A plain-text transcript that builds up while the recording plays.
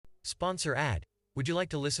Sponsor ad. Would you like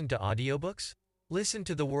to listen to audiobooks? Listen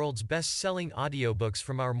to the world's best-selling audiobooks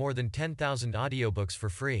from our more than 10,000 audiobooks for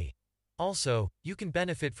free. Also, you can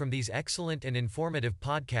benefit from these excellent and informative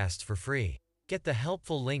podcasts for free. Get the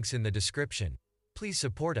helpful links in the description. Please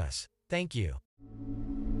support us. Thank you.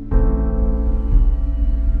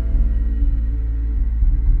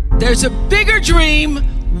 There's a bigger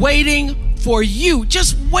dream waiting for you,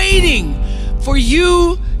 just waiting for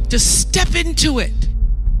you to step into it.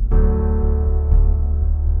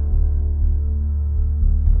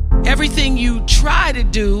 Everything you try to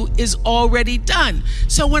do is already done.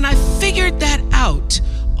 So when I figured that out,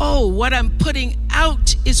 what I'm putting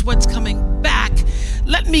out is what's coming back.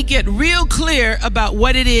 Let me get real clear about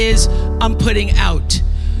what it is I'm putting out.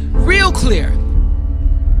 Real clear.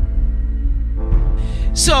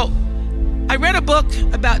 So I read a book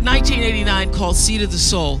about 1989 called Seed of the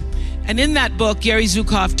Soul. And in that book, Gary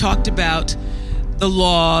Zukav talked about the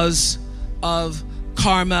laws of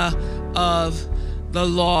karma, of the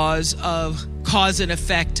laws of cause and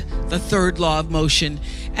effect, the third law of motion.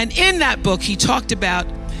 And in that book, he talked about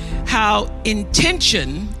how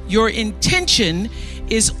your intention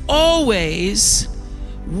is always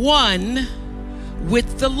one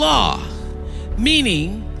with the law.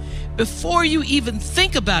 Meaning, before you even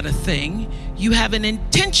think about a thing, you have an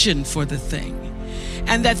intention for the thing.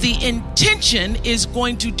 And that the intention is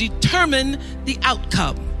going to determine the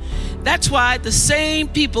outcome. That's why the same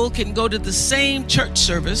people can go to the same church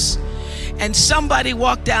service and somebody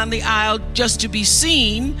walk down the aisle just to be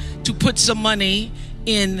seen to put some money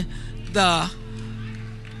in the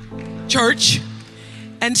church,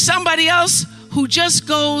 and somebody else who just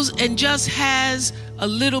goes and just has a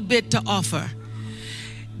little bit to offer.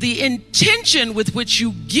 The intention with which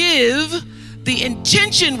you give, the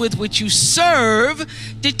intention with which you serve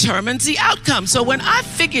determines the outcome. So when I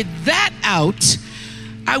figured that out,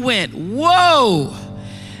 I went, whoa.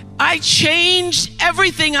 I changed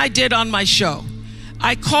everything I did on my show.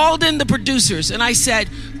 I called in the producers and I said,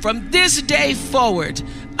 from this day forward,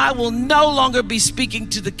 I will no longer be speaking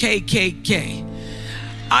to the KKK.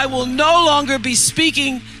 I will no longer be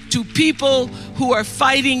speaking to people who are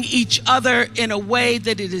fighting each other in a way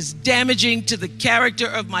that it is damaging to the character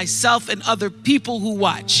of myself and other people who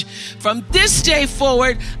watch. From this day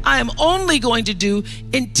forward, I am only going to do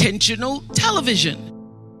intentional television.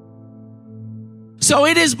 So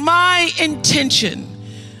it is my intention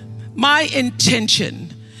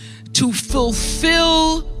to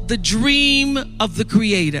fulfill the dream of the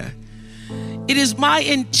Creator. It is my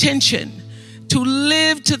intention to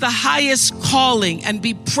live to the highest calling and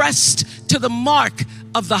be pressed to the mark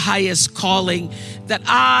of the highest calling that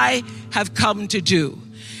I have come to do.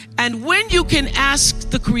 And when you can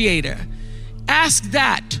ask the Creator, ask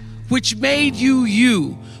that which made you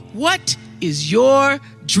you, what is your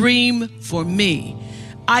dream for me?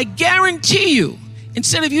 I guarantee you,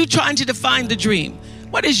 instead of you trying to define the dream,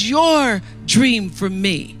 what is your dream for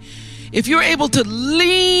me? If you're able to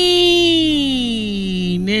lean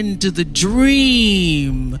into the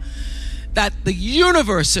dream that the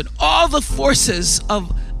universe and all the forces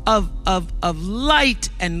of light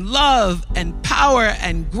and love and power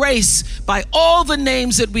and grace by all the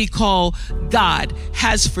names that we call God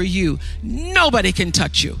has for you, nobody can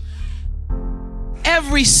touch you.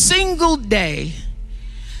 Every single day,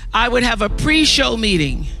 I would have a pre-show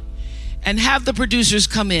meeting and have the producers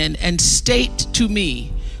come in and state to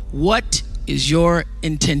me, what is your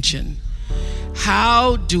intention?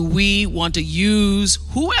 How do we want to use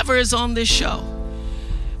whoever is on this show,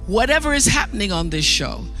 whatever is happening on this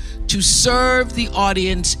show, to serve the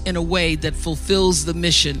audience in a way that fulfills the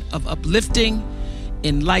mission of uplifting,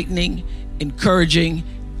 enlightening, encouraging,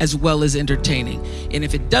 as well as entertaining. And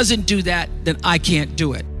if it doesn't do that, then I can't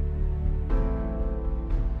do it.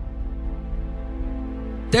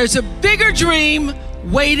 There's a bigger dream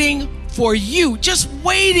waiting for you, just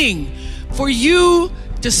waiting for you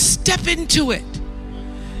to step into it.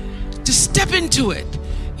 To step into it.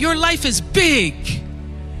 Your life is big.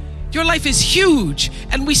 Your life is huge.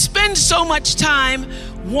 And we spend so much time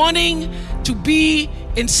wanting to be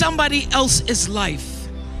in somebody else's life.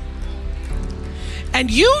 And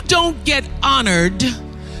you don't get honored,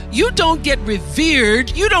 you don't get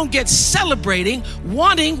revered, you don't get celebrating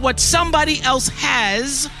wanting what somebody else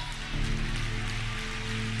has,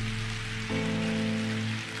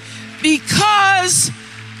 because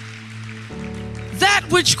that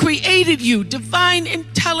which created you, divine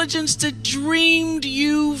intelligence that dreamed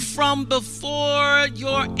you from before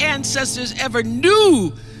your ancestors ever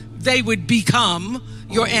knew they would become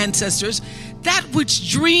your ancestors, that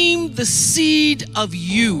which dreamed the seed of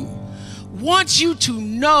you, wants you to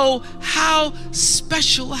know how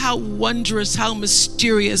special, how wondrous, how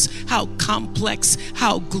mysterious, how complex,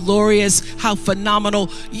 how glorious, how phenomenal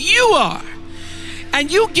you are.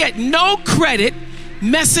 And you get no credit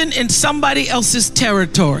messing in somebody else's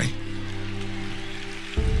territory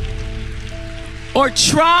or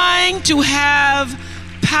trying to have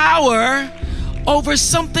power over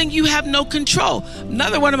something you have no control.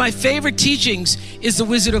 Another one of my favorite teachings is The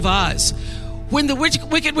Wizard of Oz. When the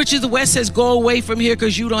Wicked Witch of the West says, go away from here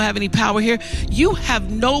because you don't have any power here, you have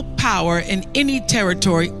no power in any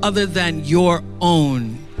territory other than your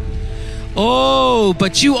own. Oh,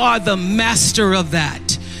 but you are the master of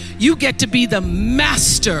that. You get to be the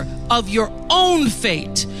master of your own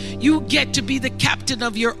fate. You get to be the captain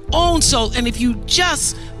of your own soul. And if you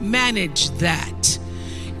just manage that,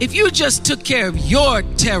 if you just took care of your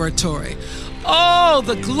territory, oh,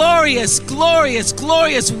 the glorious, glorious,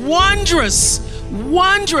 glorious, wondrous,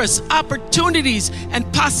 wondrous opportunities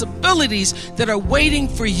and possibilities that are waiting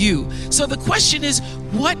for you. So the question is,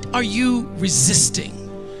 what are you resisting?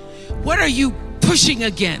 What are you pushing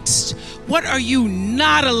against? What are you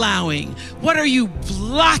not allowing? What are you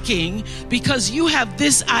blocking because you have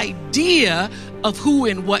this idea of who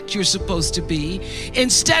and what you're supposed to be,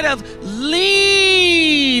 instead of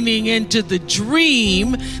leaning into the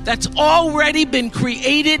dream that's already been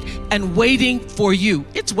created and waiting for you.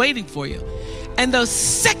 It's waiting for you. And the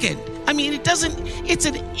second, it's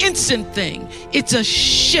an instant thing. It's a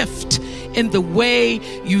shift in the way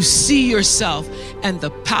you see yourself and the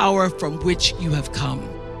power from which you have come.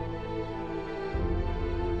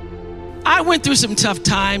 I went through some tough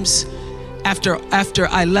times after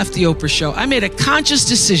I left the Oprah show. I made a conscious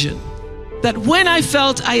decision that when I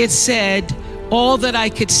felt I had said all that I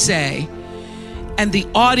could say and the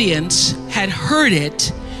audience had heard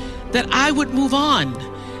it, that I would move on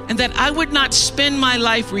and that I would not spend my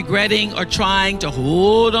life regretting or trying to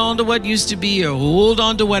hold on to what used to be or hold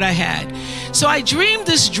on to what I had. So I dreamed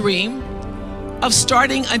this dream of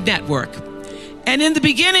starting a network. And in the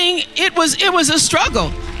beginning, it was a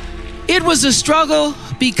struggle. It was a struggle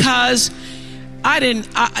because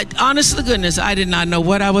honest to goodness, I did not know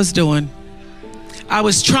what I was doing. I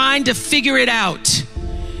was trying to figure it out.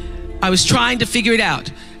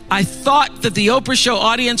 I thought that the Oprah show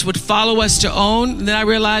audience would follow us to OWN. And then I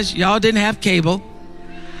realized y'all didn't have cable.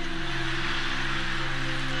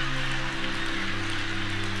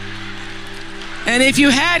 And if you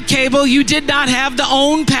had cable, you did not have the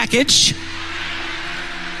OWN package.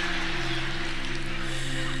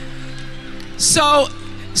 So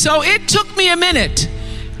it took me a minute.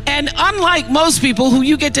 And unlike most people who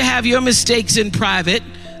you get to have your mistakes in private,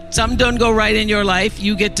 some don't go right in your life,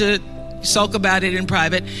 you get to sulk about it in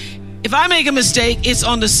private. If I make a mistake, it's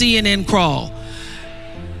on the CNN crawl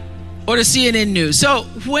or the CNN news. So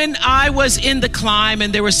when I was in the climb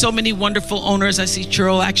and there were so many wonderful owners, I see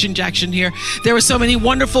Churl Action Jackson here. There were so many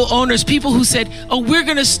wonderful owners, people who said, oh, we're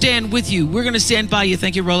going to stand with you. We're going to stand by you.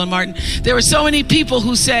 Thank you, Roland Martin. There were so many people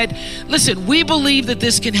who said, listen, we believe that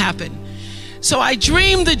this can happen. So I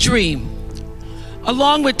dreamed the dream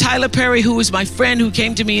along with Tyler Perry, who was my friend, who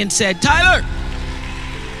came to me and said, Tyler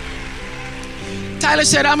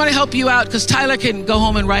said, I'm going to help you out because Tyler can go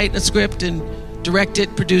home and write a script and direct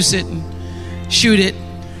it, produce it, and shoot it,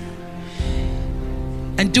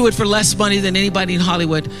 and do it for less money than anybody in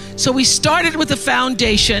Hollywood. So we started with the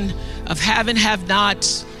foundation of have and have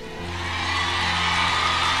nots.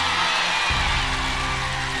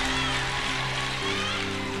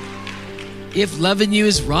 If loving you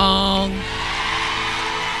is wrong,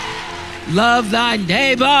 love thy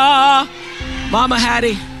neighbor, Mama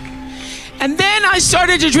Hattie. And then I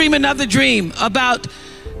started to dream another dream about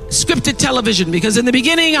scripted television, because in the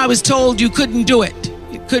beginning I was told you couldn't do it.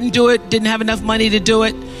 You couldn't do it, didn't have enough money to do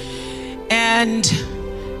it. And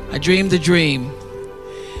I dreamed the dream.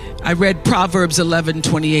 I read Proverbs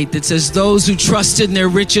 11:28 that says, those who trust in their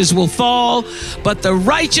riches will fall, but the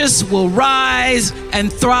righteous will rise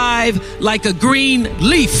and thrive like a green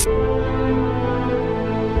leaf.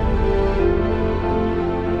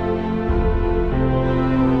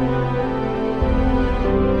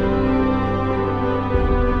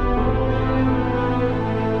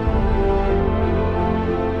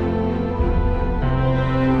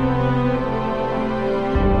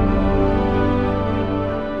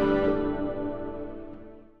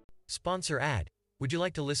 Sponsor ad. Would you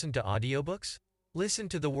like to listen to audiobooks? Listen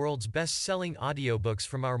to the world's best-selling audiobooks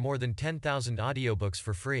from our more than 10,000 audiobooks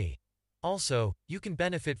for free. Also, you can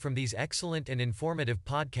benefit from these excellent and informative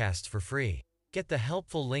podcasts for free. Get the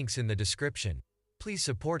helpful links in the description. Please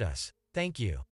support us. Thank you.